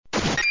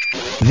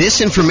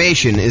This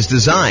information is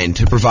designed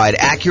to provide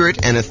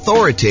accurate and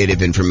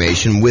authoritative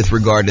information with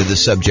regard to the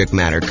subject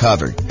matter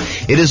covered.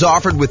 It is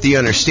offered with the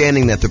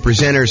understanding that the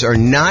presenters are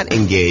not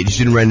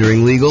engaged in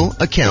rendering legal,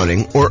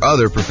 accounting, or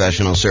other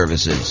professional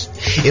services.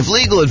 If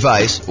legal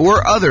advice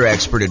or other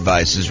expert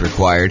advice is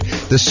required,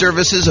 the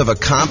services of a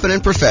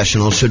competent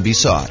professional should be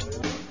sought.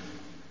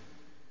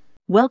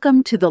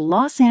 Welcome to the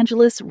Los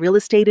Angeles Real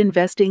Estate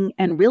Investing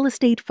and Real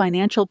Estate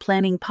Financial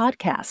Planning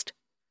Podcast.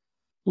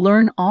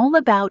 Learn all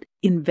about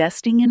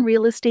investing in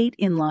real estate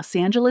in Los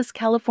Angeles,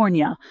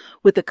 California,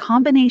 with a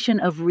combination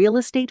of real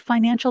estate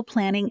financial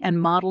planning and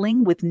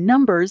modeling with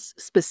numbers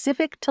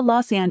specific to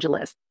Los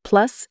Angeles,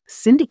 plus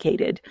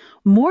syndicated,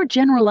 more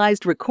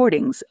generalized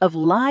recordings of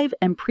live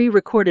and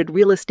pre-recorded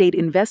real estate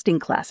investing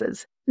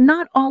classes,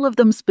 not all of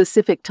them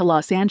specific to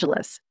Los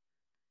Angeles.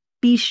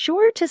 Be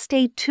sure to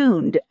stay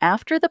tuned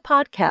after the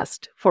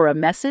podcast for a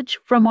message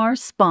from our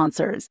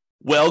sponsors.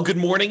 Well, good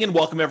morning and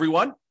welcome,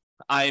 everyone.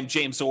 I am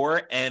James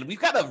Orr, and we've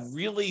got a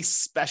really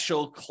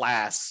special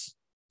class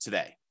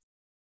today.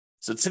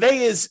 So today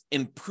is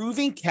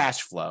improving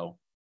cash flow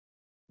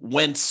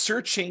when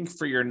searching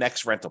for your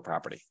next rental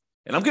property.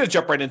 And I'm going to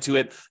jump right into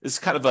it. This is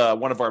kind of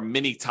one of our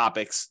mini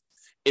topics.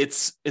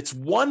 It's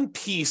one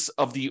piece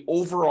of the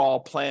overall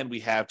plan we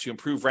have to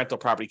improve rental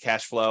property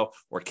cash flow,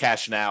 or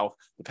cash now,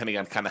 depending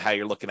on kind of how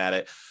you're looking at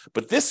it.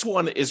 But this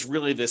one is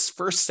really this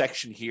first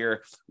section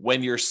here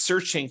when you're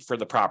searching for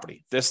the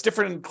property. There's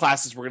different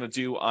classes we're going to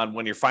do on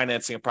when you're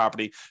financing a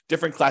property,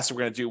 different classes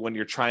we're going to do when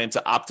you're trying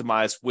to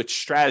optimize which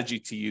strategy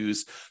to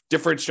use,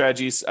 different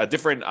strategies,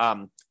 different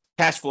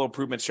cash flow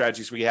improvement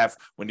strategies we have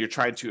when you're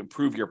trying to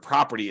improve your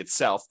property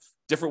itself.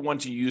 Different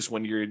ones you use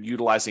when you're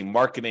utilizing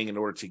marketing in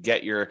order to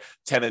get your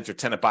tenant or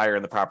tenant buyer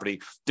in the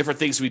property, different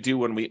things we do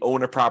when we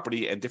own a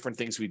property, and different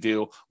things we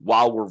do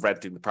while we're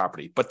renting the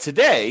property. But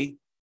today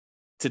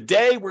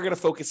we're going to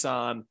focus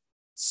on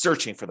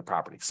searching for the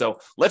property. So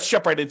let's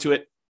jump right into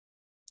it.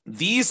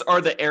 These are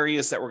the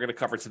areas that we're going to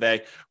cover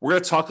today. We're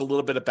going to talk a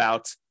little bit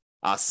about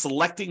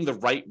selecting the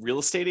right real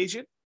estate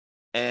agent.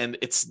 And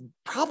it's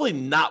probably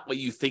not what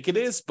you think it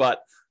is,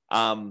 but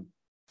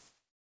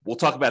we'll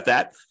talk about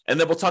that. And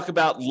then we'll talk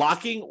about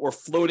locking or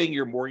floating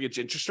your mortgage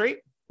interest rate.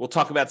 We'll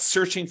talk about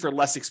searching for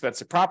less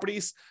expensive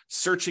properties,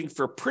 searching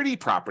for pretty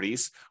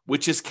properties,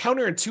 which is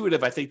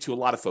counterintuitive, I think, to a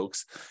lot of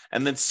folks.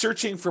 And then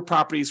searching for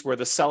properties where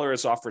the seller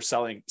is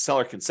offering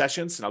seller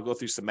concessions. And I'll go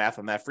through some math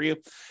on that for you.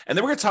 And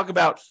then we're going to talk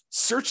about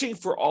searching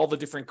for all the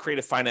different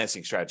creative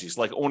financing strategies,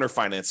 like owner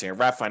financing or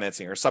wrap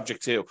financing or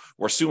subject to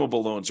or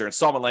assumable loans or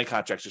installment land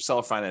contracts or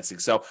seller financing.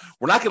 So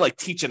we're not going to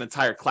teach an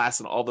entire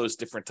class on all those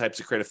different types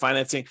of creative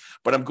financing,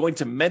 but I'm going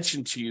to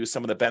mention to you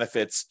some of the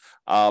benefits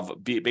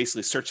of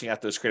basically searching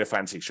out those creative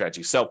financing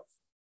strategy. So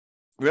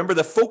remember,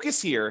 the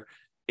focus here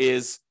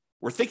is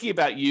we're thinking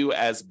about you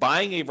as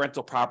buying a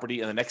rental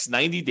property in the next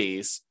 90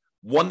 days,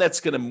 one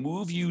that's going to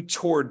move you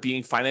toward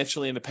being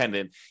financially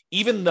independent,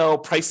 even though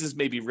prices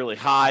may be really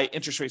high,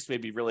 interest rates may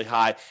be really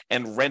high,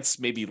 and rents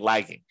may be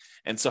lagging.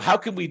 And so how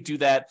can we do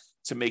that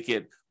to make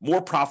it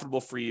more profitable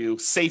for you,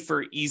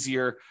 safer,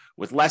 easier,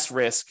 with less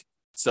risk?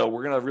 So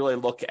we're going to really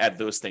look at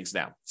those things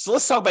now. So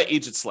let's talk about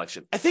agent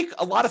selection. I think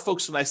a lot of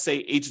folks, when I say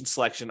agent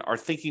selection, are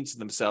thinking to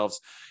themselves,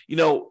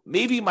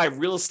 maybe my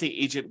real estate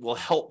agent will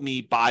help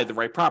me buy the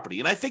right property.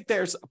 And I think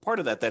there's a part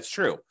of that that's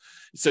true.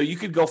 So you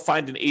could go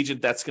find an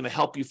agent that's going to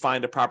help you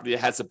find a property that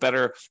has a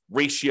better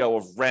ratio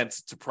of rent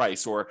to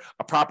price, or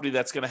a property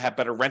that's going to have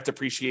better rent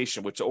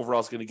appreciation, which overall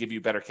is going to give you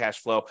better cash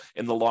flow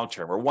in the long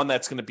term, or one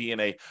that's going to be in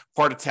a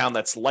part of town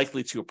that's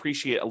likely to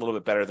appreciate a little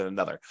bit better than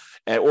another,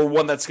 or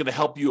one that's going to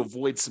help you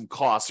avoid some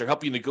costs or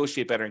help you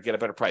negotiate better and get a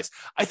better price.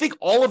 I think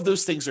all of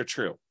those things are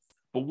true.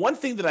 But one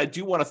thing that I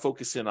do want to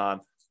focus in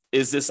on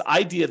is this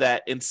idea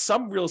that in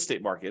some real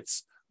estate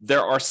markets,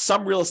 there are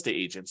some real estate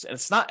agents, and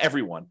it's not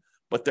everyone,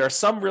 but there are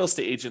some real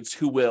estate agents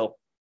who will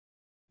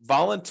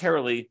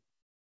voluntarily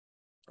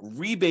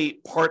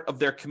rebate part of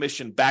their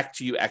commission back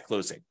to you at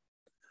closing.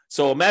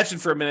 So imagine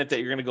for a minute that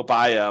you're going to go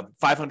buy a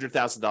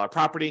 $500,000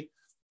 property,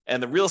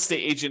 and the real estate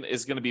agent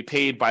is going to be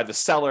paid by the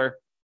seller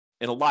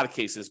in a lot of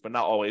cases, but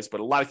not always, but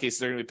a lot of cases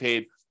they're going to be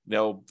paid,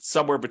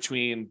 somewhere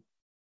between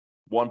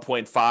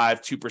 1.5%,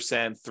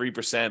 2%,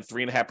 3%,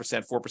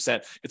 3.5%,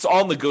 4%. It's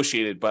all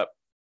negotiated, but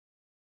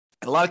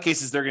in a lot of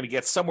cases, they're going to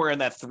get somewhere in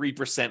that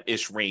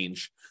 3%-ish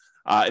range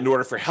in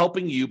order for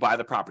helping you buy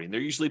the property. And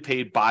they're usually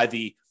paid by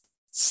the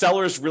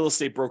seller's real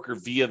estate broker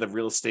via the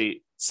real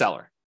estate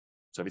seller.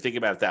 So if you think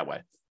about it that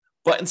way.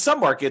 But in some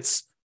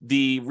markets,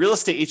 the real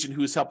estate agent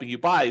who is helping you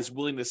buy is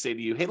willing to say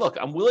to you, hey, look,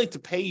 I'm willing to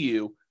pay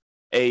you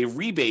a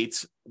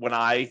rebate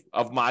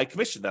of my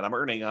commission that I'm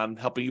earning on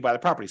helping you buy the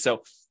property.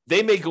 So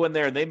they may go in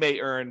there and they may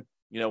earn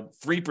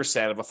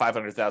 3% of a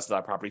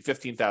 $500,000 property,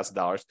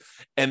 $15,000.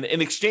 And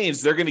in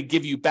exchange, they're going to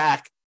give you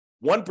back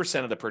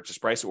 1% of the purchase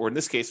price, or in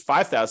this case,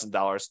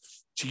 $5,000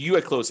 to you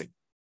at closing.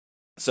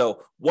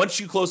 So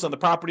once you close on the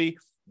property,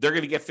 they're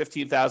going to get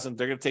 $15,000.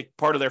 They're going to take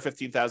part of their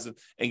 $15,000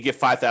 and give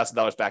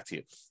 $5,000 back to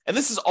you. And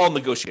this is all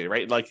negotiated,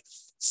 right? Like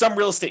some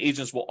real estate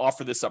agents will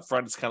offer this up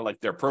front. It's kind of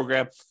like their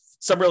program.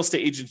 Some real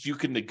estate agents, you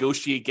can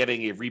negotiate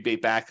getting a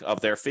rebate back of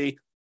their fee.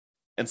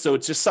 And so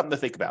it's just something to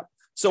think about.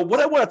 So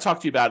what I want to talk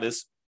to you about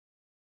is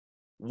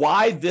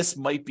why this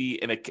might be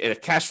in a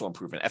cash flow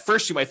improvement. At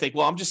first, you might think,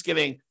 well, I'm just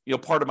getting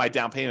part of my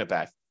down payment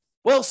back.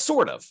 Well,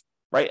 sort of,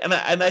 right? And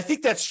I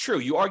think that's true.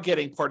 You are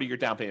getting part of your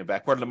down payment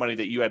back, part of the money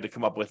that you had to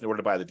come up with in order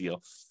to buy the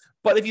deal.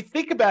 But if you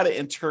think about it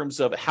in terms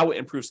of how it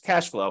improves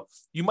cash flow,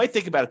 you might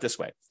think about it this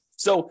way.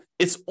 So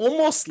it's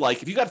almost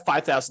like if you got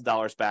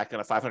 $5,000 back on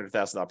a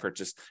 $500,000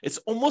 purchase, it's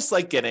almost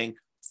like getting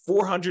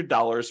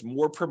 $400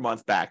 more per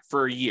month back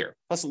for a year,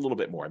 plus a little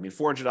bit more. I mean,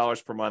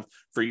 $400 per month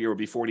for a year would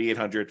be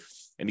 $4,800,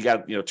 and you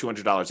got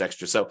 $200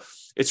 extra. So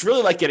it's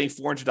really like getting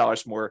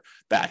 $400 more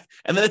back.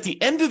 And then at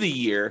the end of the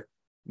year,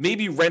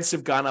 maybe rents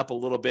have gone up a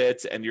little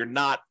bit, and you're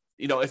not.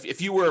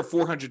 If you were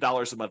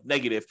 $400 a month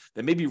negative,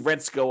 then maybe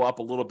rents go up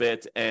a little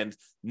bit, and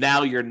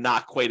now you're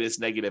not quite as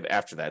negative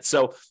after that.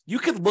 So you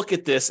could look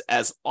at this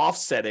as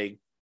offsetting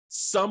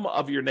some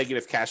of your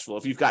negative cash flow.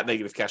 If you've got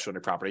negative cash flow on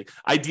your property,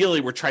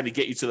 ideally, we're trying to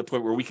get you to the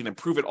point where we can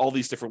improve it all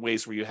these different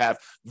ways where you have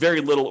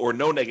very little or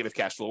no negative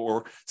cash flow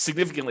or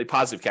significantly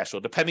positive cash flow,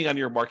 depending on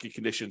your market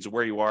conditions and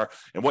where you are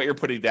and what you're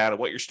putting down and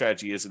what your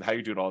strategy is and how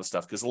you're doing all this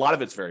stuff, because a lot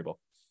of it's variable.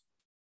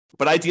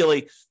 But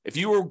ideally, if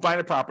you were buying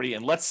a property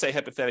and let's say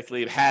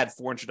hypothetically it had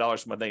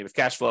 $400 a month negative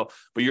cash flow,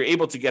 but you're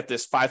able to get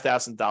this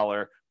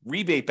 $5,000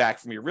 rebate back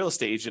from your real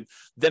estate agent,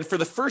 then for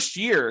the first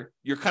year,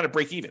 you're kind of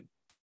break even.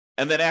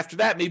 And then after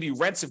that, maybe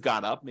rents have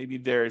gone up. Maybe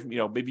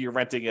maybe you're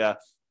renting a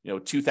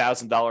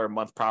 $2,000 a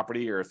month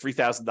property or a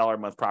 $3,000 a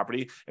month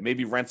property, and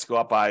maybe rents go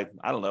up by,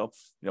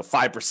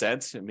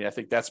 5%. I mean, I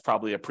think that's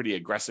probably a pretty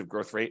aggressive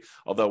growth rate,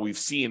 although we've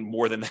seen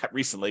more than that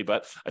recently.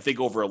 But I think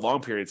over a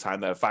long period of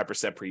time, that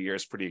 5% per year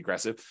is pretty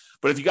aggressive.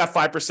 But if you got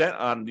 5%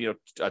 on,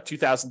 a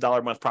 $2,000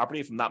 a month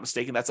property, if I'm not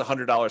mistaken, that's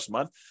 $100 a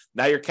month.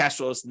 Now your cash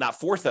flow is not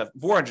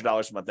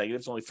 $400 a month negative,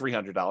 it's only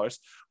 $300.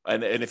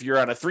 And if you're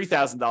on a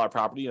 $3,000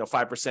 property,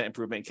 5%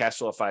 improvement in cash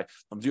flow. If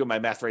I'm doing my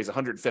math right, is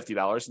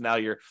 $150. Now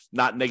you're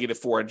not negative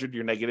 $400,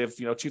 you're negative,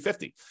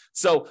 $250.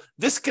 So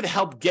this could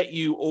help get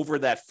you over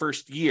that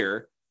first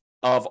year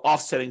of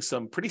offsetting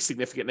some pretty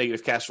significant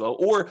negative cash flow.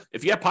 Or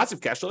if you have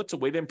positive cash flow, it's a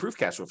way to improve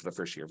cash flow for the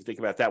first year, if you think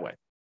about it that way.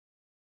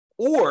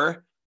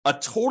 Or a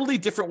totally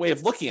different way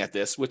of looking at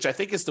this, which I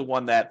think is the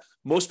one that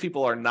most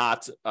people are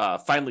not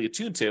finally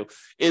attuned to,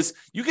 is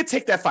you could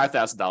take that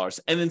 $5,000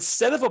 and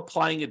instead of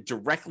applying it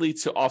directly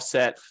to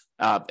offset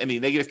any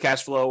negative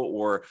cash flow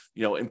or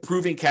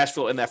improving cash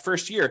flow in that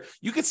first year,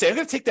 you could say, I'm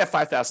going to take that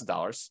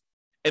 $5,000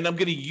 and I'm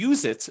going to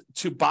use it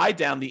to buy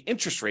down the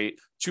interest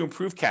rate to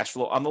improve cash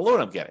flow on the loan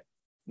I'm getting.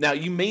 Now,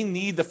 you may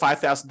need the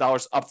 $5,000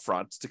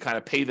 upfront to kind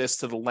of pay this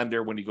to the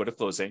lender when you go to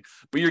closing,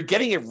 but you're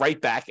getting it right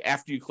back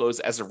after you close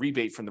as a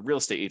rebate from the real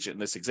estate agent in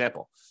this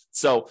example.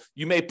 So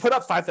you may put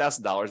up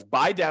 $5,000,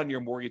 buy down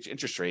your mortgage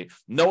interest rate,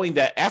 knowing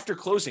that after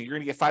closing, you're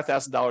going to get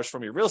 $5,000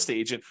 from your real estate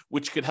agent,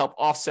 which could help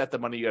offset the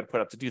money you had to put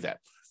up to do that.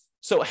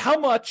 So how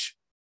much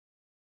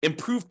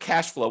improved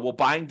cash flow will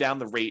buying down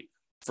the rate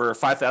for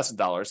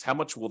 $5,000, how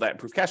much will that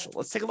improve cash flow?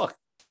 Let's take a look.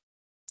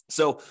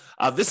 So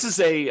this is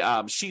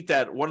a sheet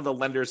that one of the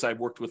lenders I've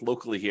worked with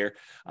locally here,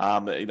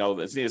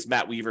 his name is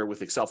Matt Weaver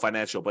with Excel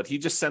Financial, but he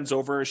just sends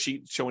over a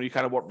sheet showing you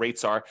kind of what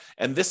rates are.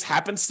 And this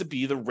happens to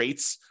be the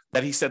rates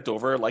that he sent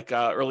over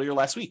earlier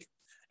last week.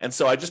 And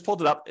so I just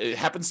pulled it up. It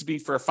happens to be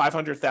for a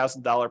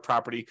 $500,000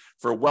 property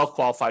for a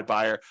well-qualified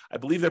buyer. I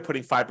believe they're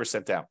putting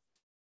 5% down.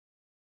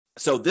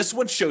 So this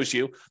one shows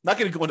you, I'm not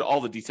going to go into all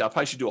the detail. I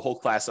probably should do a whole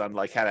class on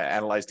how to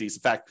analyze these.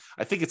 In fact,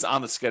 I think it's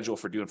on the schedule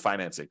for doing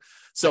financing.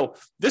 So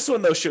this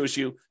one, though, shows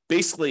you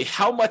basically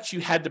how much you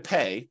had to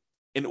pay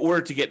in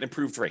order to get an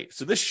improved rate.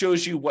 So this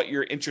shows you what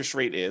your interest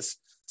rate is.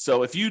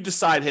 So if you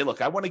decide, hey,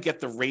 look, I want to get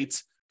the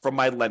rate from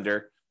my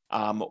lender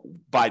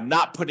by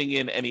not putting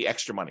in any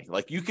extra money.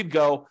 Like you could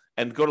go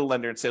to the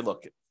lender and say,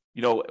 look,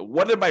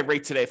 what is my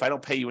rate today if I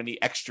don't pay you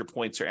any extra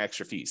points or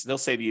extra fees? And they'll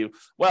say to you,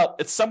 well,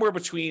 it's somewhere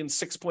between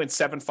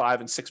 6.75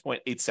 and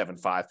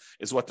 6.875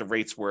 is what the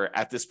rates were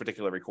at this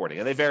particular recording.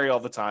 And they vary all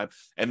the time.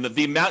 And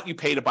the amount you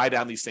pay to buy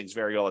down these things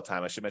vary all the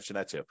time. I should mention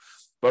that too.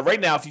 But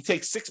right now, if you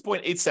take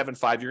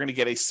 6.875, you're going to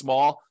get a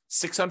small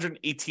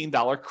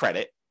 $618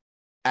 credit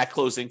at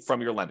closing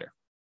from your lender.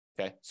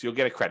 Okay, so you'll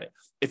get a credit.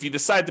 If you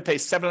decide to pay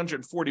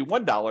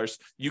 $741,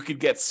 you could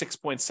get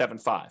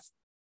 6.75.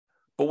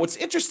 But what's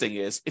interesting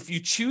is if you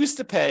choose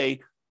to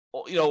pay, a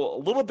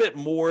little bit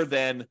more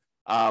than,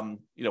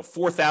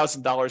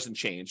 $4,000 and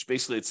change,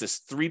 basically it's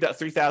this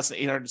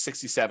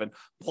 $3,867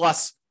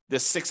 plus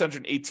this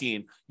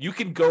 $618, you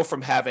can go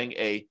from having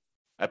a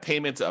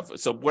payment of,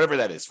 so whatever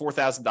that is,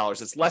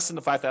 $4,000, it's less than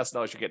the $5,000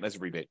 you're getting as a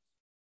rebate.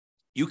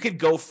 You could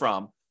go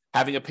from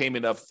having a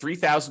payment of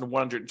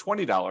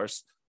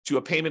 $3,120 to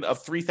a payment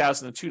of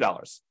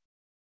 $3,002.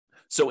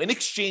 So in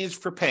exchange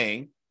for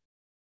paying,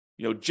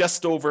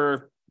 just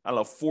over,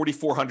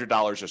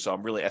 $4,400 or so,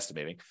 I'm really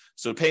estimating.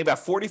 So paying about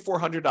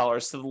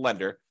 $4,400 to the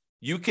lender,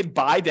 you can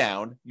buy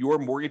down your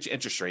mortgage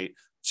interest rate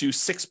to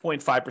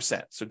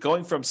 6.5%. So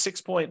going from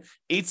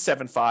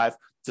 6.875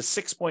 to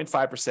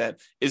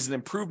 6.5% is an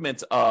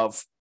improvement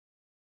of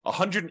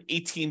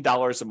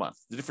 $118 a month,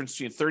 the difference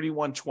between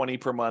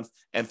 $3,120 per month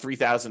and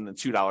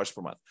 $3,002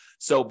 per month.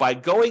 So by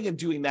going and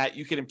doing that,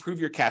 you can improve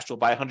your cash flow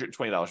by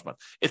 $120 a month.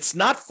 It's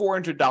not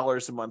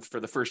 $400 a month for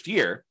the first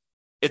year.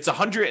 It's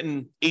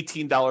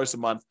 $118 a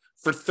month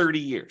for 30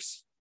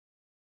 years.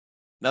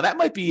 Now, that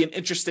might be an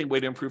interesting way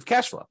to improve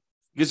cash flow.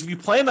 Because if you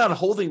plan on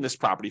holding this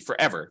property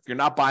forever, if you're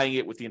not buying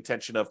it with the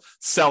intention of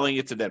selling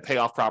it to then pay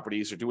off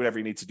properties or do whatever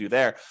you need to do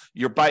there,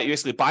 you're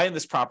basically buying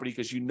this property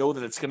because you know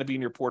that it's going to be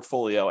in your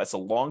portfolio as a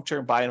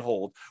long-term buy and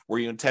hold where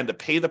you intend to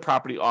pay the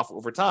property off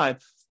over time,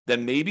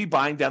 then maybe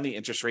buying down the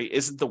interest rate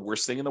isn't the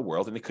worst thing in the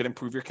world, and it could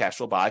improve your cash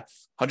flow by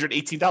 $118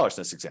 in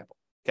this example.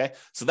 Okay,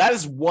 so that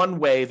is one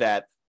way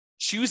that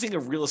choosing a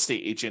real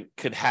estate agent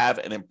could have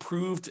an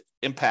improved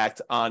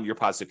impact on your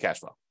positive cash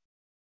flow.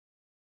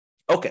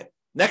 Okay,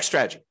 next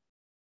strategy.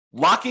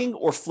 Locking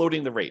or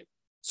floating the rate.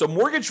 So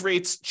mortgage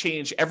rates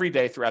change every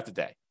day throughout the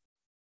day.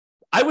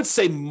 I would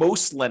say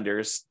most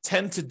lenders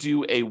tend to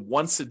do a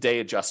once a day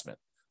adjustment.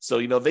 So,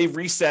 they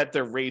reset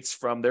their rates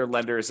from their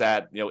lenders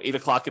at, 8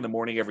 o'clock in the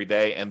morning every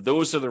day. And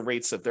those are the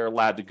rates that they're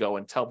allowed to go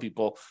and tell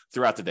people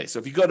throughout the day. So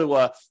if you go to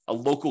a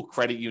local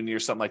credit union or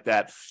something like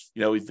that,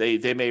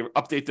 they may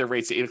update their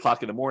rates at 8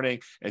 o'clock in the morning.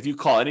 And if you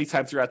call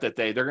anytime throughout that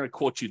day, they're going to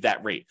quote you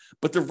that rate.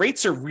 But the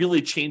rates are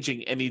really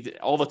changing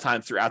all the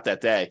time throughout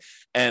that day.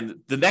 And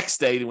the next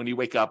day, when you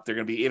wake up, they're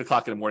going to be 8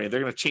 o'clock in the morning.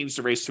 They're going to change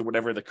the rates to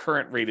whatever the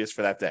current rate is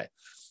for that day.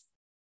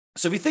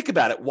 So if you think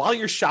about it, while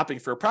you're shopping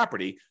for a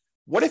property,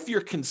 what if you're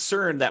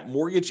concerned that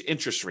mortgage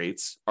interest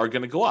rates are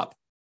going to go up?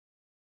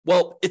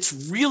 Well, it's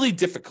really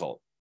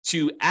difficult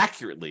to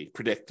accurately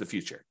predict the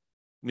future.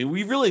 I mean,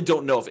 we really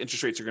don't know if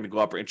interest rates are going to go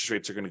up or interest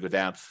rates are going to go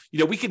down.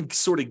 We can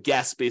sort of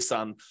guess based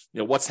on,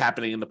 what's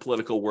happening in the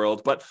political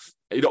world, but,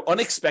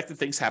 unexpected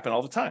things happen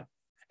all the time.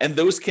 And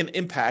those can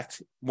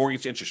impact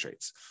mortgage interest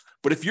rates.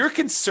 But if you're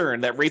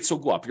concerned that rates will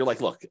go up, you're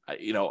like, look,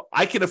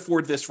 I can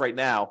afford this right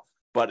now,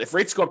 but if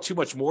rates go up too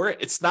much more,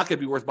 it's not going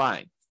to be worth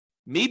buying.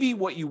 Maybe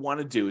what you want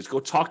to do is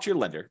go talk to your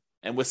lender.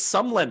 And with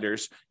some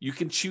lenders, you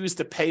can choose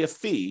to pay a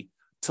fee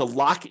to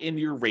lock in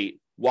your rate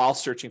while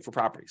searching for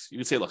properties. You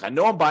can say, look, I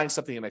know I'm buying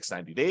something in the next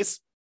 90 days.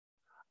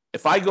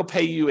 If I go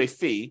pay you a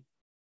fee,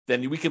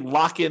 then we can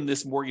lock in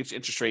this mortgage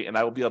interest rate and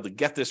I will be able to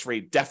get this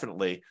rate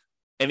definitely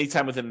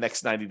anytime within the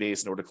next 90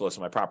 days in order to close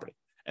on my property.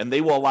 And they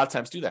will a lot of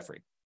times do that for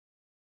you.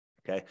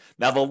 Okay.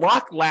 Now the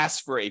lock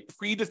lasts for a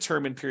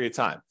predetermined period of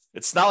time.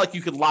 It's not like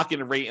you could lock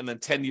in a rate and then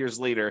 10 years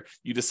later,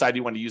 you decide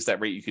you want to use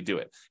that rate, you could do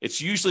it. It's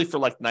usually for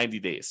like 90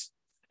 days.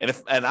 And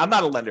I'm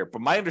not a lender,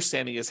 but my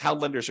understanding is how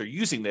lenders are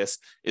using this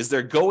is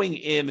they're going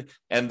in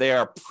and they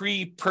are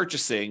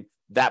pre-purchasing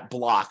that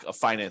block of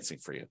financing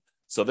for you.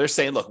 So they're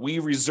saying, look, we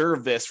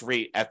reserve this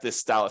rate at this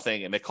style of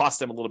thing, and it costs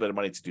them a little bit of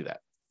money to do that.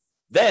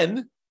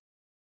 Then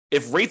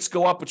if rates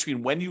go up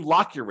between when you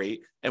lock your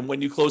rate and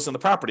when you close on the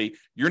property,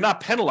 you're not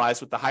penalized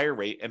with the higher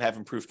rate and have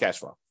improved cash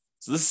flow.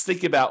 So this is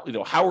thinking about,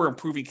 how we're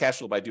improving cash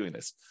flow by doing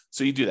this.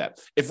 So you do that.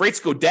 If rates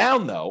go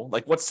down though,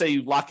 like let's say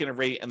you lock in a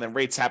rate and then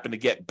rates happen to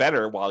get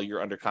better while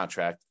you're under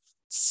contract,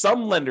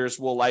 some lenders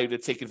will allow you to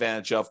take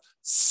advantage of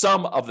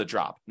some of the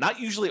drop, not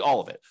usually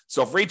all of it.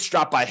 So if rates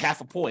drop by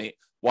half a point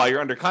while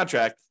you're under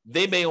contract,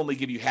 they may only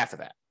give you half of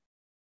that.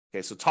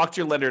 Okay, so talk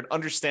to your lender and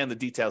understand the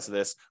details of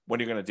this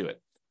when you're going to do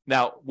it.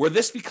 Now, where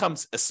this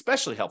becomes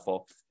especially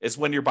helpful is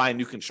when you're buying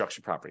new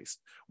construction properties,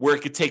 where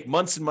it could take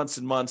months and months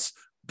and months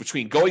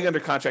between going under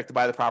contract to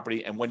buy the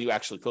property and when you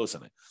actually close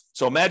on it.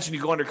 So imagine you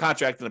go under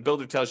contract and the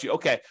builder tells you,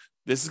 okay,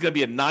 this is going to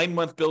be a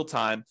 9-month build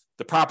time.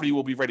 The property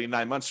will be ready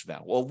 9 months from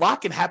now. Well, a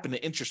lot can happen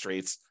to interest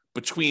rates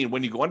between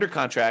when you go under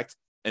contract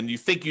and you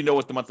think you know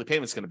what the monthly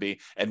payment is going to be,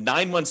 and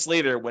 9 months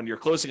later when you're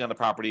closing on the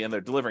property and they're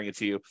delivering it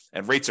to you,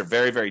 and rates are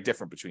very, very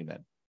different between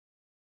then.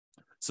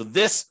 So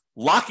this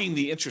locking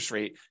the interest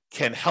rate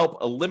can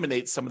help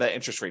eliminate some of that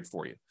interest rate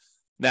for you.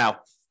 Now,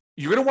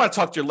 you're going to want to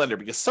talk to your lender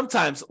because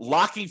sometimes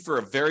locking for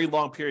a very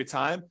long period of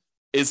time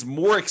is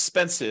more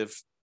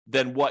expensive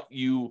than what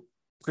you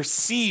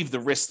perceive the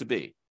risk to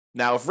be.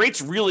 Now, if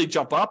rates really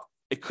jump up,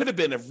 it could have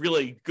been a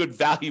really good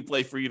value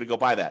play for you to go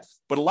buy that.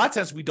 But a lot of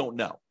times we don't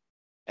know.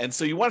 And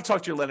so you want to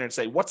talk to your lender and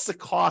say, what's the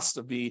cost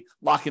of me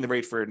locking the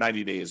rate for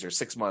 90 days or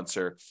 6 months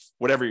or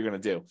whatever you're going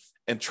to do,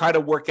 and try to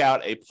work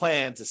out a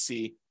plan to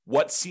see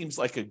what seems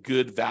like a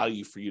good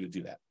value for you to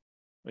do that.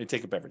 Let me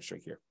take a beverage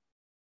drink here.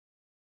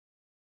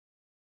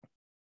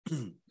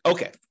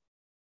 Okay.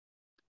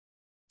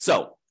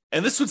 So,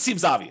 and this one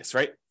seems obvious,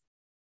 right?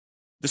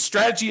 The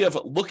strategy of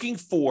looking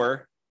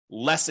for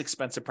less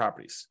expensive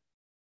properties.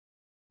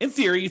 In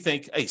theory, you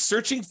think, hey,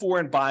 searching for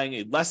and buying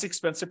a less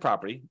expensive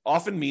property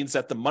often means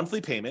that the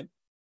monthly payment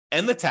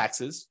and the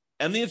taxes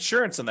and the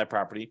insurance on that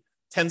property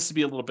tends to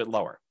be a little bit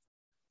lower.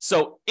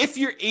 So if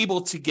you're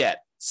able to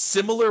get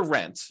similar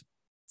rent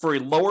for a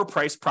lower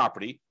priced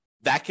property,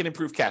 that can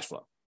improve cash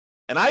flow.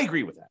 And I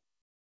agree with that.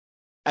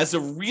 As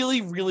a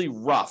really, really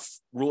rough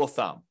rule of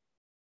thumb,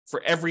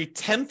 for every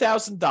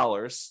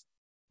 $10,000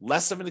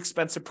 less of an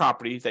expensive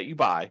property that you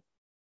buy,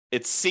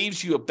 it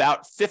saves you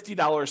about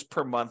 $50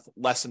 per month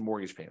less in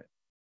mortgage payment.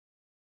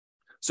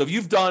 So if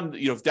you've done,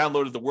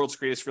 downloaded the world's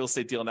greatest real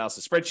estate deal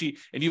analysis spreadsheet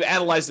and you've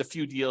analyzed a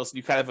few deals and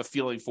you kind of have a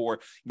feeling for,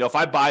 if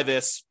I buy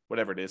this,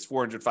 whatever it is,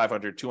 400,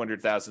 500,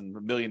 200,000,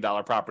 $1 million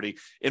property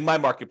in my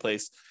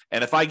marketplace,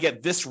 and if I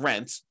get this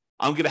rent,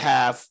 I'm going to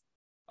have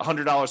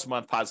 $100 a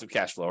month positive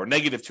cash flow or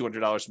negative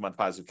 $200 a month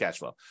positive cash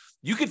flow.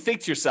 You could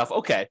think to yourself,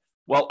 okay,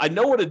 well, I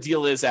know what a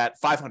deal is at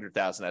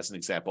 500,000 as an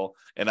example,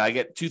 and I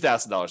get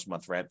 $2,000 a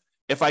month rent.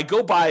 If I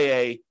go buy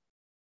a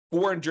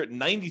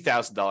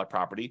 $490,000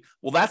 property,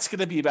 well, that's going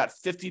to be about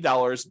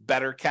 $50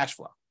 better cash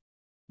flow.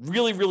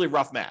 Really, really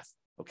rough math.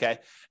 Okay.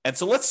 And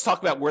so let's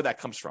talk about where that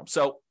comes from.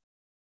 So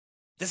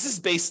this is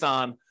based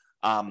on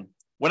I'll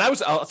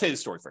tell you the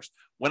story first.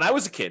 When I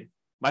was a kid,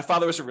 my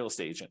father was a real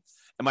estate agent.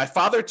 And my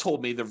father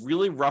told me the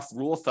really rough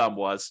rule of thumb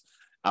was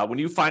when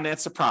you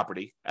finance a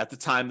property, at the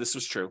time this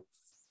was true,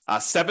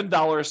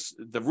 $7,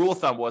 the rule of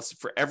thumb was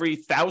for every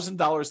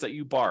 $1,000 that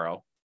you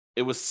borrow,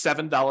 it was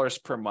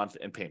 $7 per month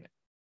in payment.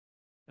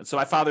 And so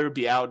my father would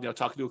be out,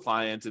 talking to a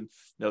client, and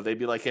they'd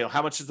be like,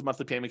 how much is the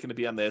monthly payment going to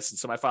be on this? And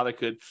so my father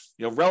could,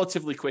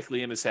 relatively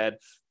quickly in his head,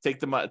 take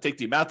the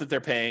amount that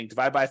they're paying,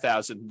 divide by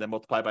 1,000, then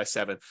multiply by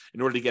 7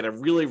 in order to get a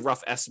really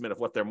rough estimate of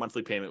what their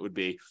monthly payment would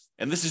be.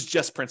 And this is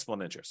just principal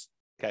and interest.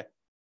 Okay.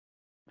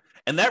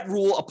 And that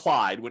rule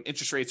applied when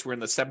interest rates were in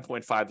the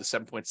 7.5 to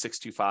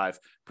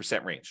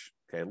 7.625% range.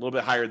 Okay. A little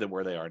bit higher than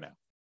where they are now.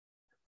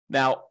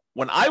 Now,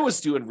 when I was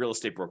doing real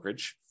estate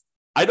brokerage,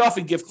 I'd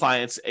often give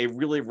clients a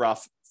really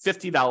rough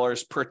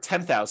 $50 per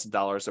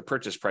 $10,000 a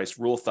purchase price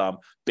rule of thumb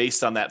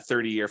based on that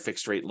 30-year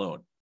fixed rate loan.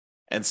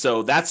 And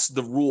so that's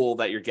the rule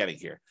that you're getting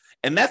here.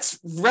 And that's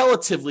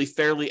relatively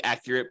fairly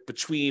accurate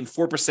between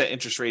 4%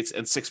 interest rates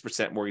and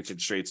 6% mortgage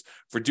interest rates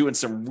for doing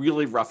some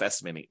really rough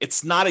estimating.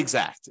 It's not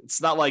exact.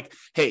 It's not like,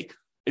 hey,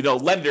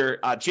 lender,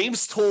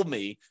 James told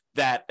me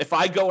that if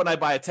I go and I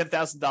buy a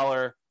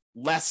 $10,000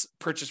 less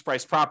purchase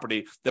price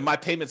property, then my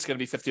payment's going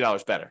to be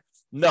 $50 better.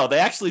 No, they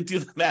actually do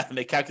the math and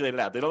they calculate it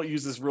out. They don't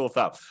use this rule of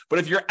thumb. But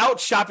if you're out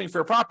shopping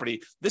for a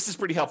property, this is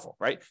pretty helpful,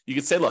 right? You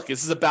can say, look,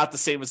 this is about the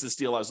same as this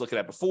deal I was looking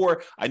at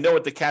before. I know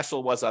what the cash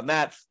flow was on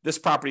that. This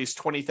property is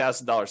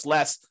 $20,000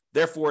 less.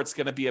 Therefore, it's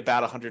going to be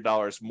about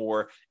 $100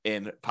 more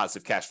in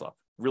positive cash flow.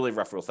 Really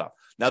rough rule of thumb.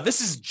 Now, this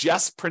is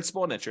just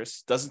principal and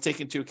interest. Doesn't take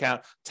into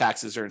account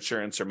taxes or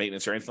insurance or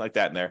maintenance or anything like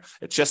that in there.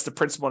 It's just the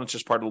principal and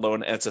interest part of the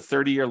loan, and it's a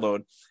 30-year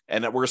loan.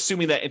 And we're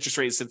assuming that interest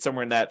rate is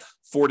somewhere in that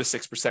 4 to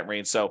 6%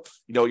 range. So,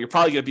 you're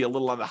probably going to be a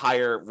little on the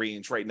higher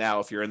range right now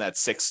if you're in that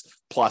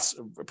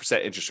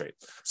 6+% interest rate.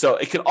 So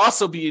it can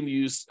also be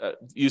used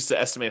to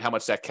estimate how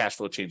much that cash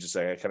flow changes.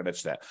 I kind of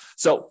mentioned that.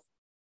 So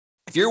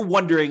if you're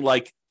wondering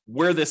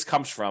where this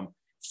comes from,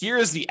 here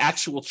is the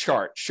actual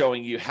chart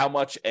showing you how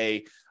much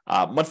a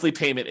monthly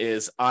payment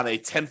is on a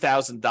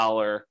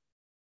 $10,000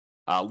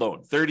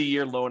 loan,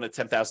 30-year loan at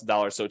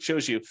 $10,000. So it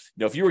shows you,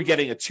 if you were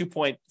getting a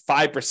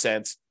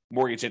 2.5%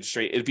 mortgage interest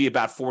rate, it'd be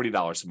about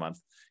 $40 a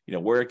month.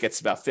 Where it gets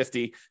about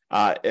 50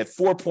 at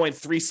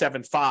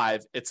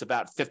 4.375, it's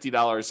about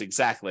 $50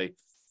 exactly.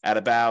 At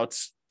about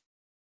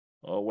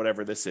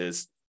whatever this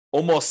is,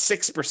 almost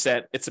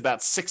 6%, it's about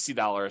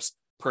 $60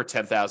 per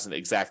 10,000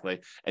 exactly.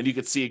 And you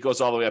can see it goes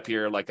all the way up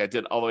here, like I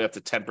did, all the way up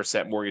to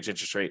 10% mortgage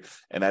interest rate.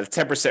 And at a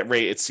 10%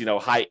 rate, it's,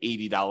 high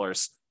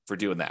 $80 for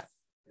doing that.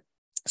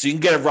 So you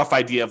can get a rough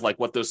idea of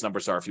what those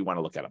numbers are if you want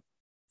to look at them.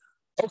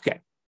 Okay.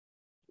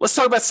 Let's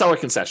talk about seller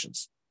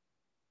concessions.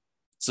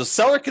 So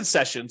seller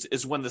concessions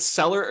is when the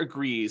seller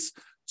agrees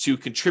to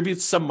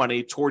contribute some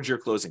money towards your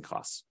closing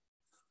costs.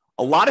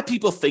 A lot of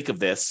people think of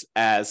this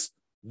as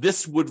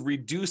this would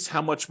reduce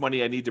how much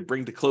money I need to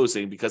bring to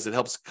closing because it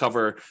helps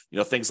cover,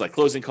 things like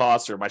closing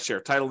costs or my share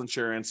of title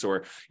insurance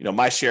or,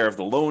 my share of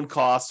the loan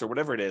costs or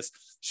whatever it is.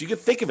 So you can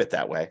think of it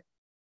that way.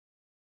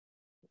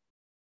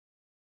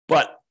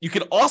 But you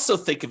can also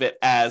think of it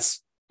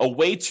as a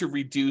way to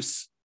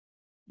reduce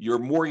your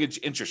mortgage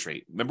interest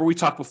rate. Remember we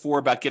talked before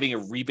about getting a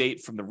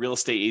rebate from the real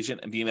estate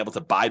agent and being able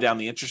to buy down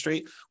the interest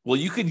rate? Well,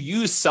 you could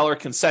use seller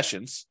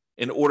concessions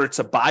in order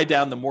to buy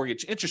down the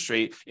mortgage interest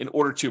rate in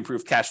order to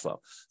improve cash flow.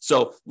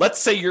 So let's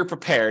say you're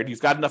prepared, you've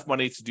got enough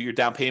money to do your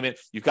down payment,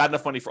 you've got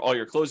enough money for all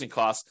your closing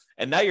costs,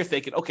 and now you're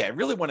thinking, okay, I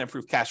really want to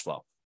improve cash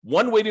flow.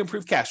 One way to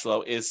improve cash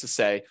flow is to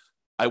say,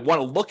 I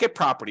want to look at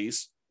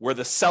properties where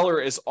the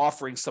seller is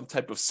offering some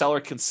type of seller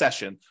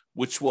concession,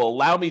 which will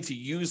allow me to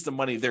use the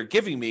money they're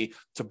giving me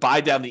to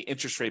buy down the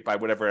interest rate by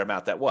whatever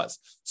amount that was.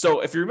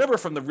 So if you remember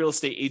from the real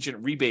estate agent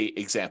rebate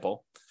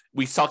example,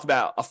 we talked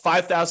about a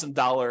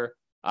 $5,000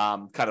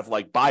 kind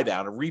of buy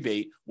down, a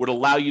rebate would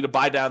allow you to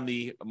buy down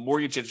the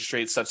mortgage interest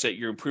rate such that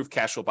your improved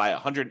cash will buy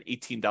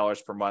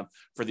 $118 per month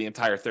for the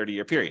entire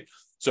 30-year period.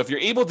 So if you're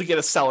able to get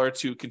a seller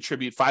to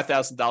contribute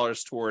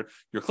 $5,000 toward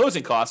your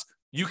closing costs,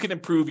 you can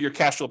improve your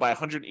cash flow by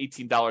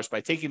 $118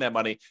 by taking that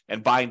money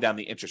and buying down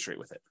the interest rate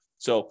with it.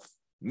 So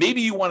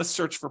maybe you want to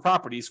search for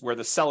properties where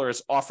the seller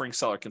is offering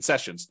seller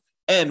concessions.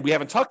 And we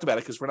haven't talked about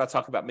it because we're not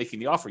talking about making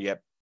the offer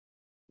yet,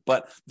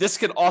 but this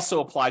can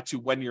also apply to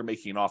when you're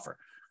making an offer.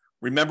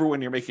 remember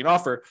when you're making an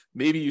offer,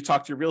 maybe you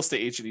talk to your real estate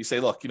agent and you say,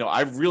 look,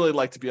 I'd really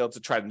like to be able to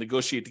try to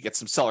negotiate to get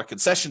some seller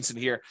concessions in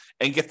here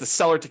and get the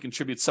seller to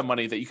contribute some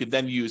money that you could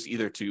then use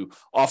either to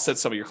offset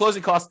some of your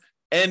closing costs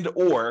and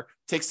or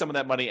take some of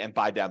that money and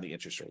buy down the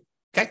interest rate.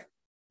 Okay.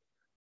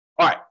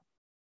 All right.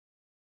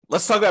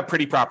 Let's talk about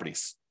pretty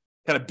properties,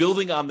 kind of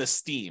building on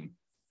this theme.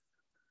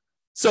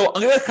 So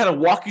I'm going to kind of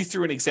walk you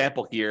through an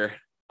example here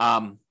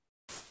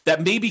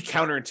that may be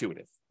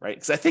counterintuitive, right?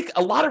 Because I think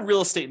a lot of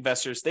real estate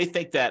investors, they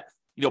think that,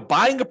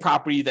 buying a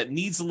property that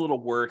needs a little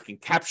work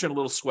and capturing a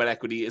little sweat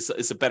equity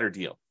is a better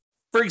deal.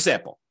 For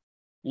example,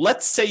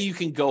 let's say you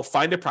can go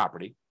find a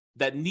property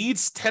that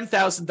needs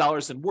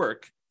 $10,000 in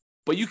work,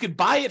 but you could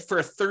buy it for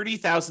a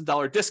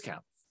 $30,000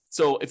 discount.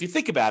 So if you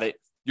think about it,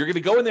 you're going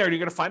to go in there and you're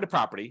going to find a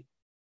property.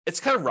 It's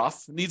kind of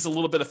rough, needs a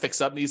little bit of fix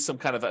up, needs some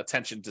kind of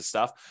attention to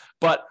stuff.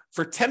 But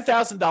for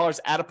 $10,000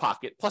 out of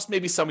pocket, plus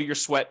maybe some of your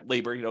sweat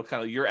labor,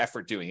 kind of your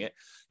effort doing it,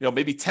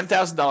 maybe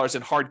 $10,000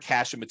 in hard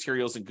cash and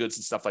materials and goods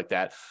and stuff like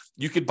that,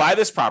 you could buy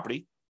this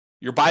property.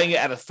 You're buying it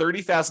at a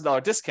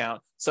 $30,000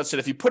 discount, such that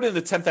if you put in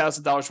the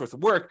 $10,000 worth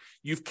of work,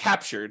 you've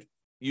captured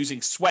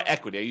using sweat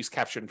equity. I use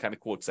captured in kind of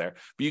quotes there,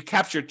 but you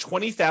captured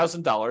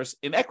 $20,000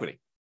 in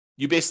equity.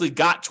 You basically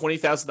got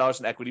 $20,000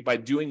 in equity by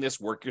doing this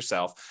work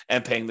yourself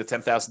and paying the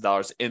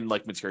 $10,000 in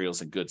like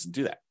materials and goods and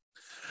do that.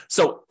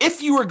 So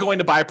if you were going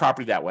to buy a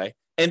property that way,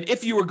 and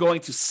if you were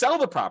going to sell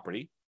the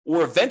property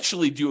or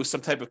eventually do some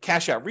type of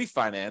cash out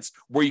refinance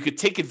where you could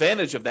take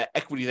advantage of that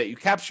equity that you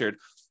captured,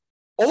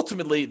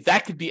 ultimately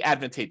that could be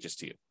advantageous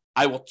to you.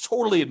 I will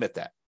totally admit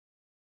that.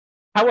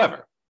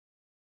 However,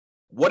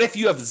 what if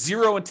you have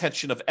zero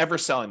intention of ever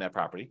selling that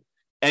property?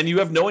 And you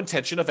have no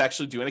intention of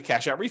actually doing a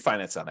cash out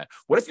refinance on that?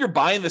 What if you're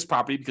buying this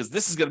property because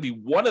this is going to be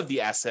one of the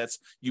assets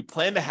you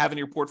plan to have in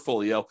your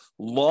portfolio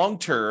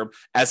long-term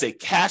as a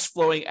cash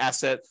flowing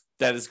asset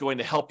that is going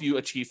to help you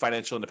achieve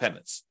financial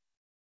independence?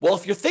 Well,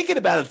 if you're thinking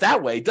about it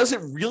that way, does it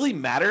really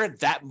matter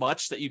that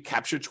much that you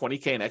captured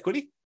 $20K in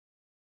equity?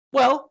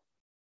 Well,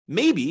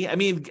 maybe. I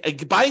mean,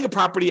 buying a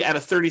property at a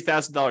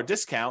 $30,000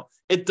 discount,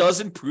 it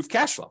does improve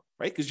cash flow,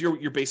 right? Because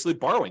you're basically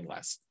borrowing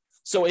less.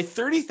 So a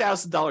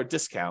 $30,000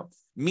 discount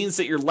means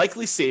that you're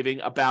likely saving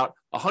about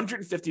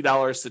 $150 to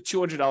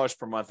 $200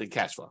 per month in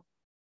cash flow.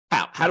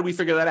 How do we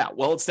figure that out?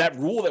 Well, it's that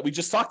rule that we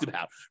just talked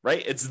about,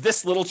 right? It's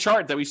this little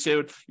chart that we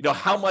showed,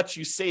 how much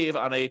you save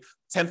on a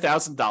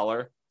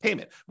 $10,000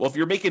 payment. Well, if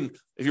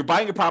you're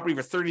buying a property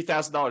for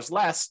 $30,000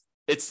 less,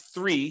 it's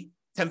three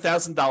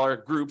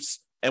 $10,000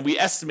 groups. And we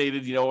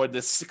estimated, at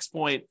this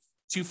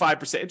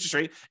 6.25% interest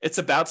rate, it's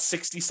about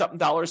 $60-something,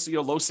 low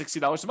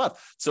 $60 a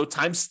month. So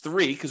times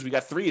three, because we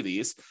got three of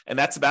these, and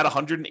that's about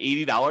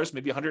 $180,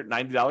 maybe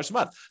 $190 a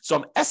month. So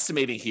I'm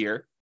estimating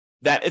here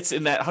that it's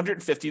in that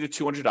 $150 to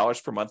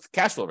 $200 per month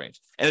cash flow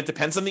range. And it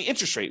depends on the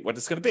interest rate, what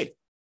it's going to be,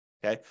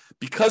 okay?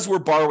 Because we're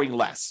borrowing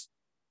less,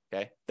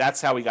 okay? That's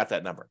how we got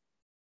that number.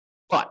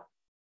 But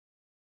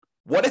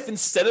what if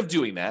instead of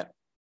doing that,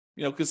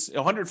 because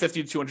 $150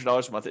 to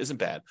 $200 a month isn't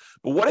bad.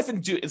 But what if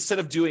instead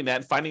of doing that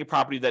and finding a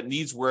property that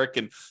needs work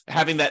and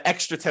having that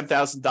extra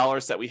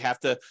 $10,000 that we have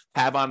to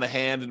have on the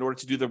hand in order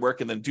to do the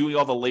work and then doing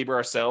all the labor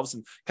ourselves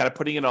and kind of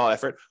putting in all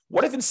effort,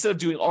 what if instead of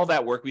doing all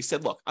that work, we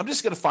said, look, I'm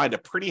just going to find a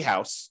pretty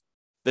house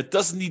that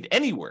doesn't need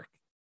any work.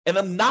 And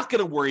I'm not going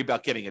to worry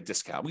about getting a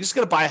discount. I'm just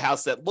going to buy a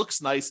house that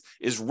looks nice,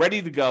 is ready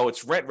to go,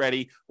 it's rent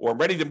ready, or I'm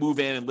ready to move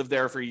in and live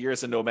there for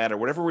years and no matter,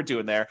 whatever we're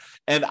doing there.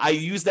 And I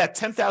use that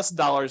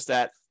 $10,000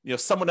 that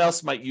someone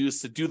else might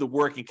use to do the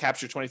work and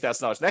capture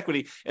 $20,000 in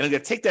equity. And I'm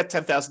going to take that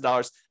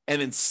 $10,000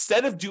 and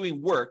instead of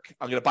doing work,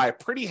 I'm going to buy a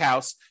pretty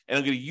house and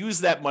I'm going to use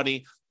that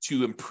money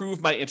to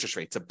improve my interest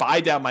rate, to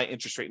buy down my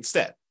interest rate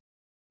instead.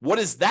 What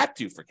does that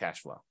do for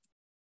cash flow?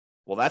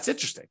 Well, that's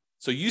interesting.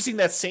 So using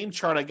that same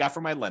chart I got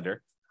from my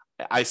lender,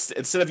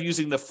 instead of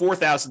using the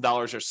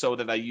 $4,000 or so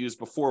that I used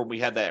before when we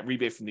had that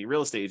rebate from the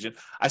real estate agent,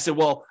 I said,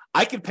 well,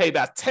 I could pay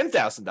about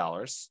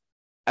 $10,000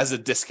 as a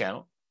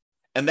discount.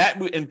 And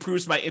that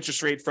improves my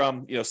interest rate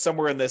from,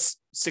 somewhere in this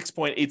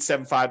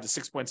 6.875 to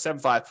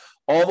 6.75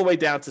 all the way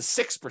down to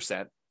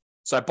 6%.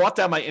 So I bought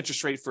down my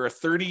interest rate for a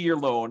 30-year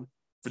loan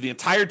for the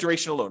entire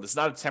duration of the loan. It's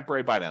not a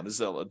temporary buy down. This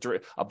is a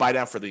buy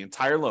down for the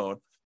entire loan.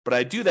 But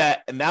I do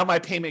that, and now my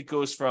payment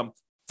goes from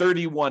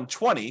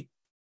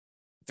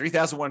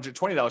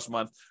 $3,120 a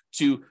month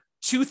to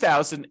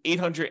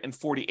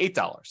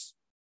 $2,848,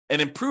 an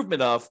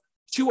improvement of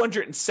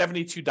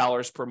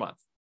 $272 per month.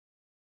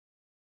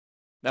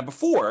 Now,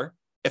 before,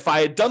 if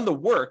I had done the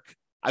work,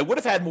 I would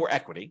have had more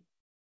equity.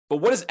 But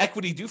what does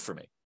equity do for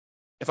me?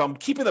 If I'm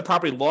keeping the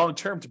property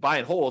long-term to buy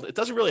and hold, it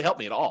doesn't really help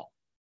me at all,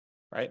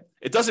 right?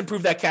 It does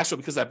improve that cash flow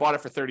because I bought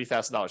it for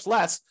 $30,000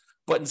 less.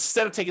 But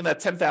instead of taking that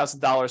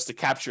 $10,000 to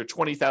capture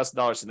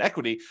 $20,000 in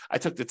equity, I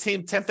took the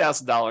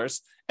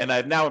 $10,000 and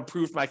I've now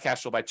improved my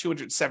cash flow by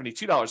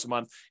 $272 a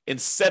month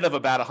instead of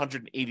about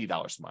 $180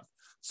 a month.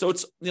 So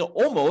it's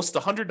almost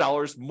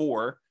 $100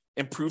 more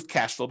improved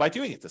cash flow by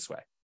doing it this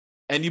way.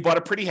 And you bought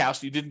a pretty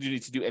house, you didn't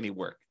need to do any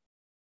work.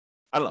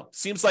 I don't know.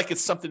 Seems like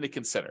it's something to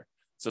consider.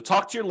 So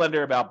talk to your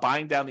lender about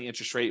buying down the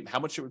interest rate, how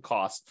much it would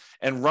cost,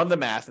 and run the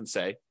math and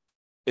say,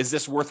 Is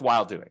this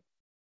worthwhile doing?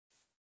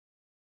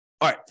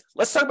 All right,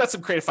 let's talk about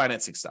some creative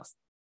financing stuff.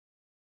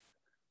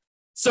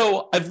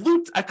 So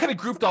I've kind of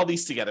grouped all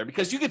these together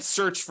because you could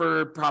search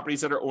for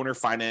properties that are owner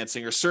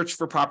financing, or search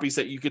for properties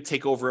that you could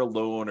take over a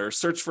loan, or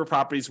search for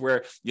properties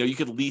where you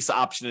could lease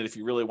option it if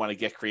you really want to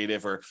get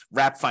creative, or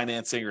wrap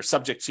financing, or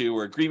subject to,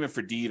 or agreement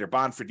for deed, or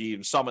bond for deed,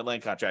 installment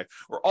land contract,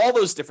 or all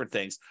those different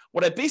things.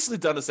 What I've basically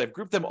done is I've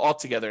grouped them all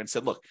together and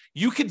said, look,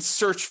 you can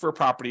search for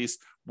properties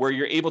where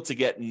you're able to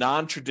get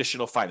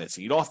non-traditional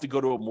financing. You don't have to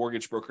go to a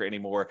mortgage broker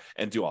anymore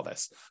and do all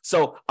this.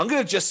 So I'm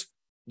going to just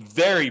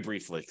very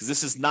briefly, because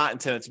this is not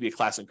intended to be a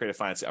class in creative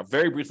financing, I'll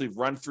very briefly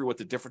run through what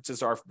the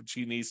differences are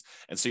between these,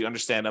 and so you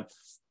understand them,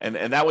 and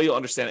that way you'll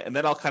understand it. And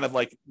then I'll kind of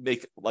like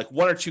make like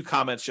one or two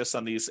comments just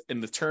on these in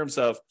the terms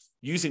of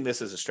using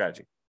this as a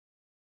strategy.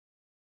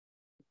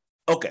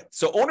 Okay,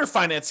 so owner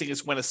financing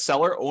is when a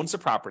seller owns a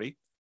property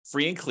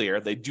free and clear.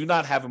 They do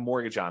not have a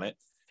mortgage on it,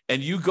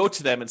 and you go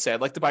to them and say,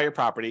 I'd like to buy your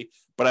property,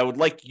 but I would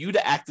like you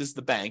to act as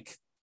the bank.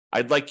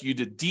 I'd like you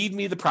to deed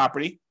me the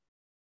property,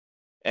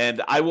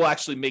 and I will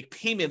actually make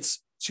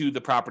payments to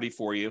the property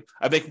for you.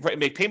 I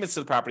make payments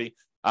to the property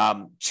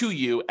to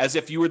you as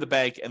if you were the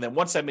bank. And then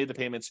once I made the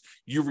payments,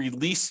 you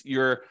release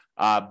your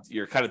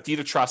kind of deed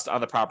of trust on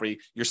the property,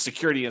 your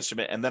security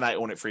instrument, and then I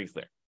own it free and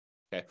clear.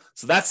 Okay,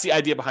 so that's the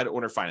idea behind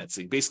owner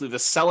financing. Basically, the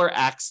seller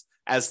acts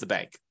as the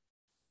bank.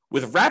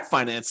 With wrap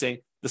financing,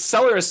 the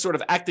seller is sort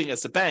of acting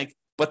as the bank,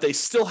 but they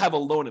still have a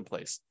loan in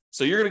place.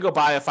 So you're going to go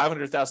buy a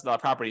 $500,000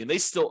 property, and they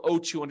still owe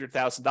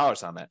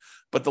 $200,000 on that.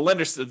 But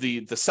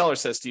the seller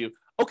says to you,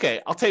 okay,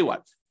 I'll tell you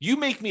what, you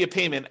make me a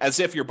payment as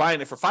if you're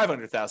buying it for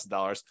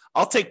 $500,000.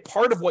 I'll take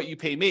part of what you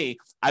pay me.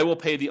 I will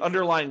pay the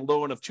underlying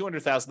loan of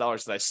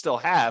 $200,000 that I still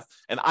have,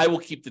 and I will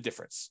keep the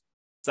difference.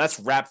 So that's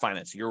wrap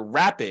financing. You're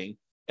wrapping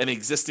an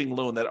existing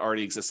loan that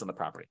already exists on the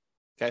property.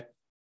 Okay.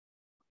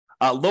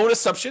 Loan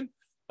assumption.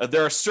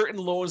 There are certain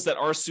loans that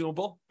are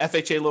assumable,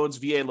 FHA loans,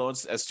 VA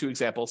loans, as two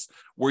examples,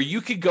 where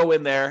you could go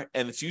in there,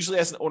 and it's usually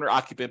as an owner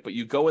occupant, but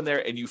you go in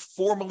there and you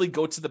formally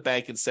go to the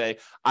bank and say,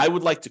 I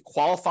would like to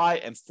qualify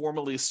and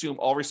formally assume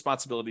all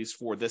responsibilities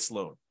for this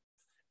loan.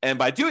 And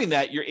by doing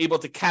that, you're able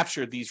to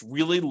capture these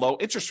really low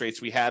interest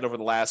rates we had over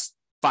the last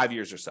 5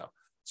 years or so.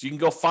 So you can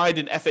go find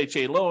an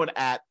FHA loan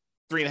at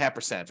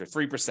 3.5% or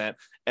 3%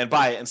 and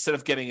buy it instead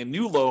of getting a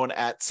new loan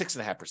at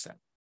 6.5%.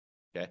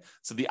 Okay,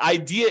 so the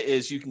idea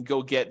is you can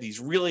go get these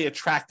really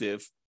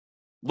attractive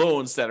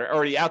loans that are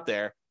already out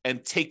there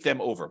and take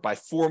them over by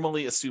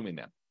formally assuming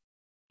them.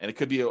 And it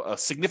could be a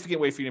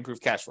significant way for you to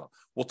improve cash flow.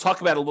 We'll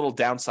talk about a little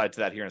downside to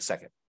that here in a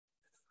second.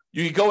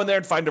 You can go in there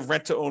and find a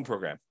rent-to-own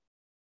program.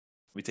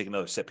 Let me take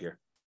another sip here.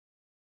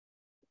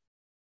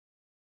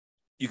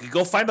 You could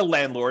go find a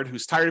landlord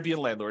who's tired of being a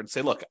landlord and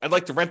say, look, I'd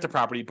like to rent the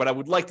property, but I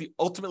would like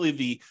ultimately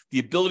the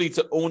ability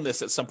to own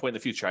this at some point in the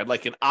future. I'd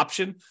like an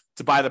option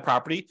to buy the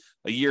property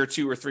a year or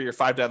 2 or 3 or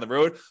 5 down the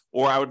road,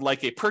 or I would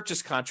like a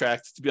purchase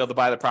contract to be able to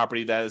buy the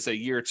property that is a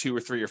year or 2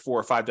 or 3 or 4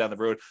 or 5 down the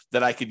road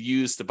that I could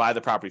use to buy the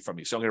property from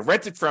you. So I'm going to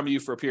rent it from you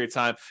for a period of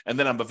time, and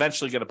then I'm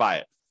eventually going to buy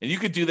it. And you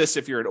could do this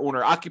if you're an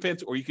owner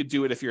occupant, or you could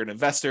do it if you're an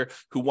investor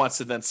who wants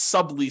to then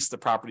sublease the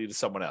property to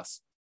someone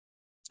else.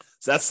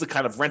 So that's the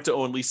kind of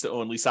rent-to-own,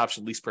 lease-to-own, lease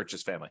option, lease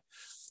purchase family.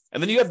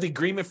 And then you have the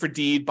agreement for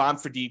deed, bond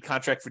for deed,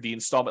 contract for deed,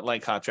 installment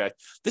land contract.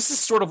 This is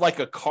sort of like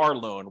a car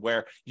loan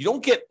where you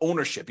don't get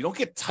ownership. You don't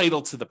get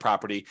title to the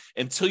property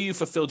until you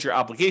fulfilled your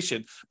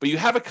obligation, but you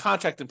have a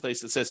contract in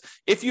place that says,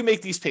 if you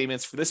make these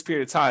payments for this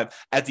period of time,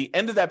 at the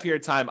end of that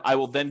period of time, I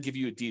will then give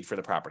you a deed for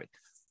the property.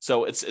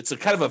 So it's a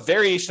kind of a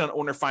variation on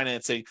owner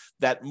financing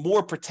that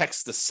more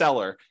protects the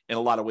seller in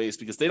a lot of ways,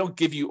 because they don't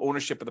give you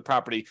ownership of the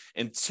property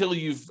until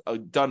you've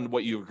done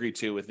what you agreed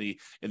to in the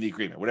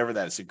agreement, whatever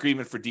that is,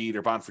 agreement for deed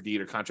or bond for deed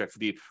or contract for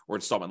deed or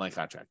installment land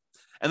contract.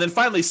 And then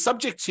finally,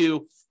 subject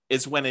to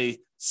is when a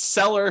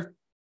seller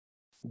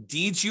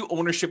deeds you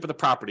ownership of the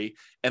property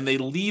and they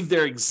leave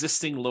their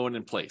existing loan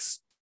in place.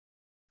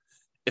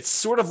 It's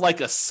sort of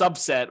like a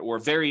subset or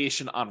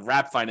variation on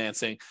wrap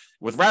financing.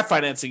 With wrap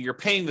financing, you're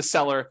paying the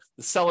seller.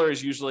 The seller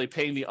is usually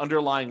paying the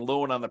underlying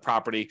loan on the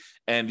property,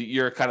 and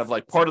you're kind of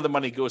like part of the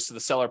money goes to the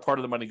seller, part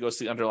of the money goes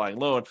to the underlying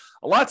loan.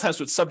 A lot of times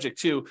with subject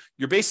to,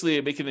 you're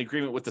basically making an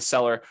agreement with the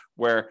seller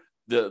where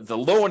the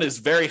loan is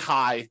very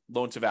high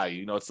loan to value.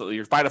 You know,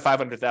 you're buying a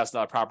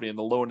 $500,000 property and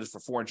the loan is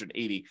for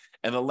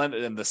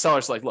 $480,000, and the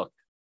seller's like, look,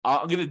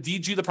 I'm going to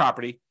deed you the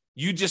property.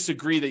 You just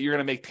agree that you're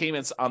going to make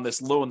payments on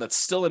this loan that's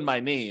still in my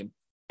name,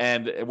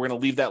 and we're going to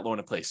leave that loan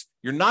in place.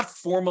 You're not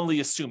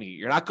formally assuming it.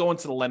 You're not going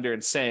to the lender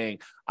and saying,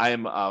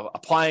 I'm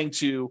applying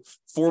to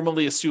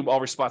formally assume all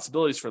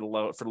responsibilities for the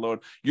loan.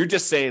 You're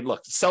just saying,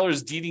 look, the seller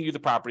is deeding you the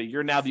property.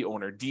 You're now the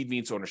owner. Deed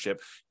means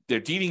ownership. They're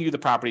deeding you the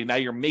property. Now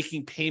you're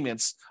making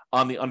payments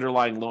on the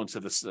underlying loan to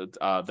this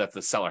that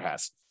the seller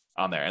has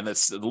on there. And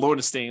the loan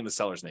is staying in the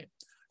seller's name.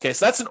 Okay,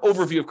 so that's an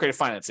overview of creative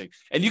financing.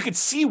 And you can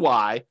see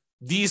why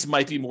these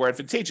might be more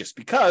advantageous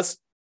because,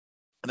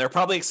 and there are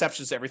probably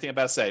exceptions to everything I'm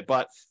about to say,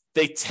 but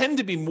they tend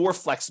to be more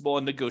flexible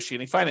in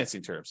negotiating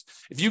financing terms.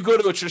 If you go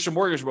to a traditional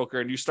mortgage broker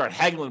and you start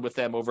haggling with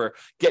them over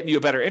getting you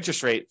a better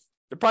interest rate,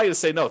 They're probably going to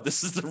say, no,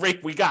 this is the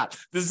rate we got.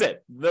 This is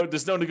it. No,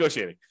 there's no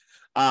negotiating.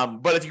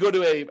 But if you go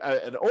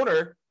to an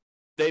owner,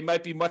 they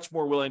might be much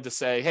more willing to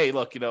say, hey,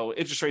 look,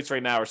 interest rates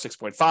right now are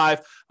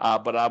 6.5,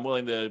 but I'm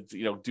willing to,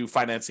 do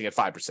financing at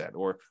 5%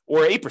 or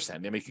 8%. I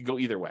mean, it could go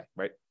either way,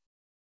 right?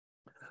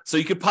 So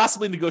you could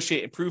possibly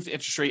negotiate improved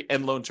interest rate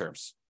and loan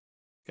terms.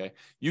 Okay.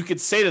 You could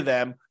say to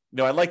them,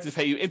 I'd like to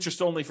pay you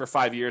interest only for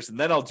 5 years, and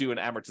then I'll do an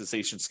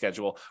amortization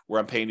schedule where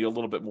I'm paying you a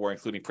little bit more,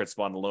 including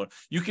principal on the loan.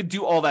 You could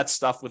do all that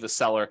stuff with a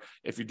seller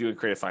if you're doing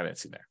creative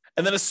financing there.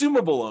 And then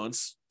assumable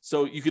loans.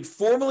 So you could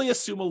formally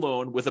assume a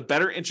loan with a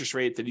better interest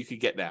rate than you could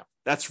get now.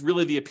 That's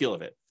really the appeal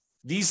of it.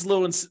 These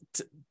loans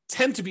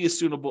tend to be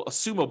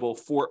assumable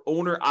for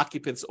owner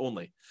occupants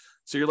only.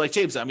 So you're like,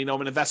 James, I'm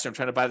an investor. I'm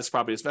trying to buy this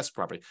property as investment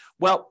property.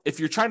 Well,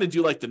 if you're trying to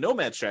do like the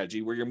nomad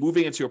strategy where you're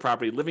moving into a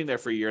property, living there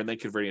for a year and then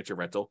converting it to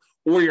rental,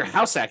 or you're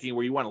house hacking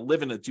where you want to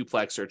live in a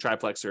duplex or a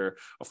triplex or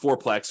a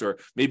fourplex, or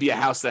maybe a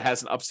house that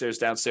has an upstairs,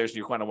 downstairs, and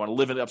you kind of want to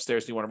live in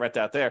upstairs and you want to rent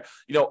out there,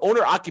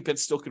 owner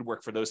occupants still could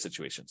work for those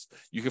situations.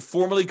 You could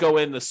formally go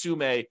in and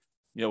assume a,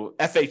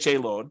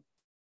 FHA loan,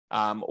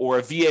 or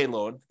a VA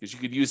loan, because you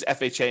could use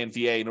FHA and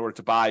VA in order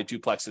to buy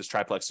duplexes,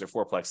 triplexes, or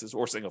fourplexes,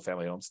 or single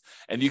family homes.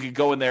 And you could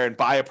go in there and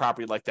buy a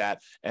property like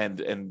that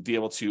and be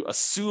able to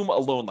assume a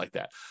loan like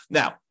that.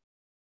 Now,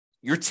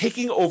 you're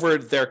taking over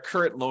their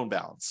current loan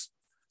balance.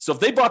 So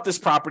if they bought this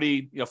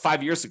property,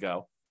 5 years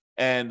ago,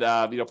 and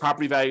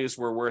property values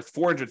were worth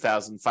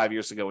 $400,000 5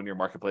 years ago in your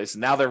marketplace,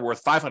 and now they're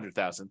worth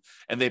 $500,000,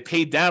 and they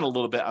paid down a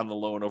little bit on the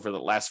loan over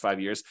the last 5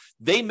 years,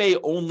 they may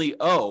only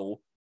owe,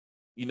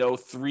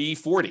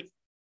 $340.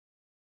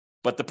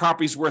 But the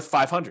property's worth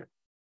 $500.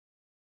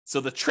 So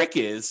the trick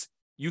is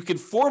you can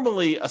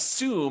formally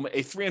assume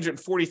a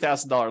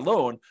 $340,000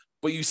 loan,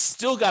 but you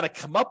still got to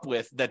come up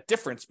with that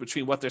difference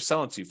between what they're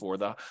selling to you for,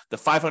 the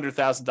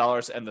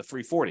 $500,000 and the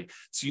 $340.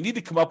 So you need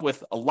to come up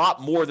with a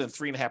lot more than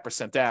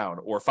 3.5% down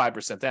or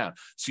 5% down.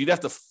 So you have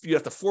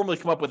to formally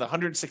come up with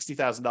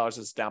 $160,000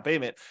 as a down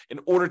payment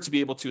in order to be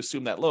able to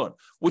assume that loan,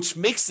 which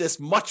makes this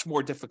much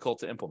more difficult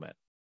to implement.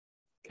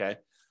 Okay.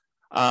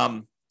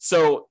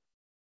 So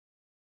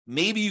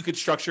maybe you could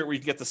structure it where you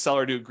can get the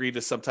seller to agree to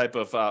some type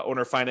of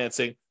owner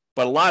financing,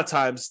 but a lot of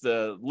times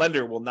the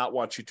lender will not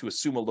want you to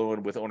assume a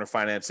loan with owner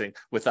financing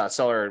with a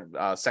seller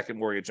second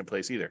mortgage in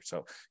place either.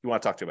 So you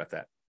want to talk to about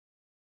that.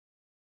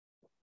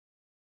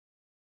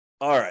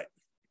 All right.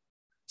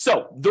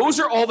 So those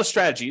are all the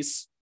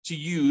strategies to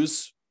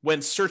use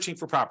when searching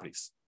for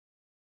properties.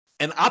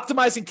 And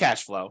optimizing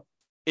cash flow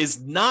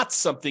is not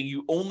something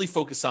you only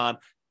focus on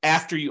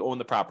after you own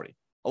the property.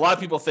 A lot of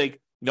people think,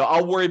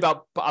 I'll worry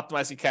about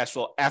optimizing cash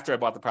flow after I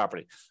bought the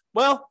property.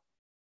 Well,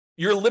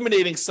 you're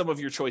eliminating some of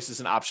your choices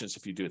and options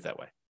if you do it that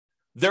way.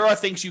 There are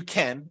things you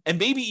can and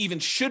maybe even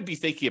should be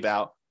thinking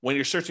about when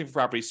you're searching for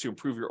properties to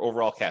improve your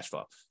overall cash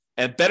flow.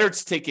 And better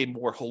to take a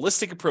more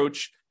holistic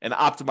approach and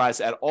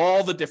optimize at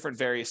all the different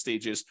various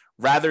stages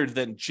rather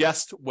than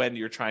just when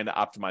you're trying to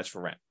optimize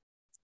for rent.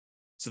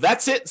 So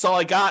that's it. That's all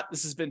I got.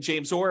 This has been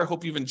James Orr. I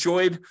hope you've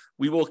enjoyed.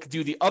 We will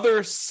do the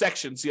other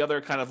sections, the other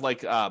kind of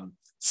like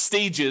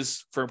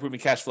stages for improving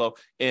cash flow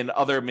in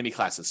other mini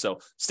classes. So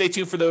stay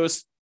tuned for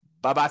those.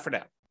 Bye-bye for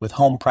now. With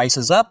home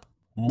prices up,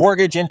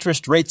 mortgage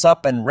interest rates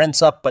up, and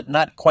rents up, but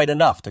not quite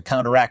enough to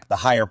counteract the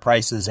higher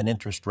prices and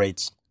interest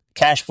rates,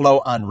 cash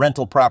flow on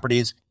rental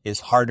properties is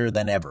harder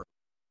than ever.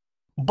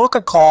 Book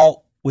a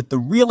call with the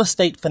Real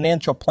Estate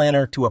Financial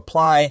Planner to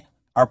apply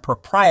our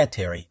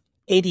proprietary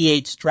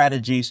 88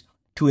 strategies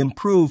to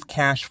improve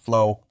cash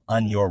flow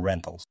on your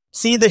rentals.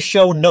 See the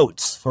show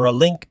notes for a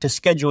link to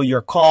schedule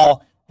your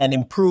call and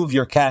improve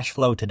your cash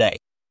flow today.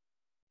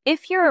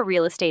 If you're a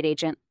real estate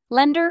agent,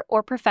 lender,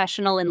 or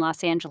professional in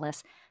Los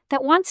Angeles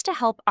that wants to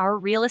help our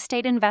real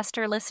estate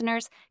investor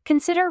listeners,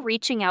 consider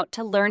reaching out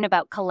to learn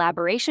about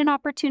collaboration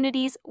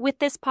opportunities with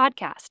this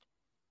podcast.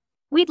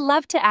 We'd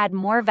love to add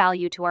more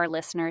value to our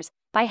listeners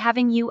by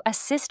having you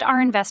assist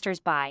our investors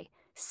buy,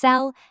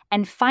 sell,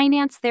 and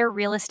finance their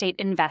real estate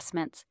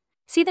investments.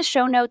 See the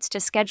show notes to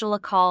schedule a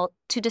call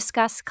to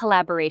discuss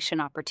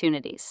collaboration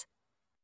opportunities.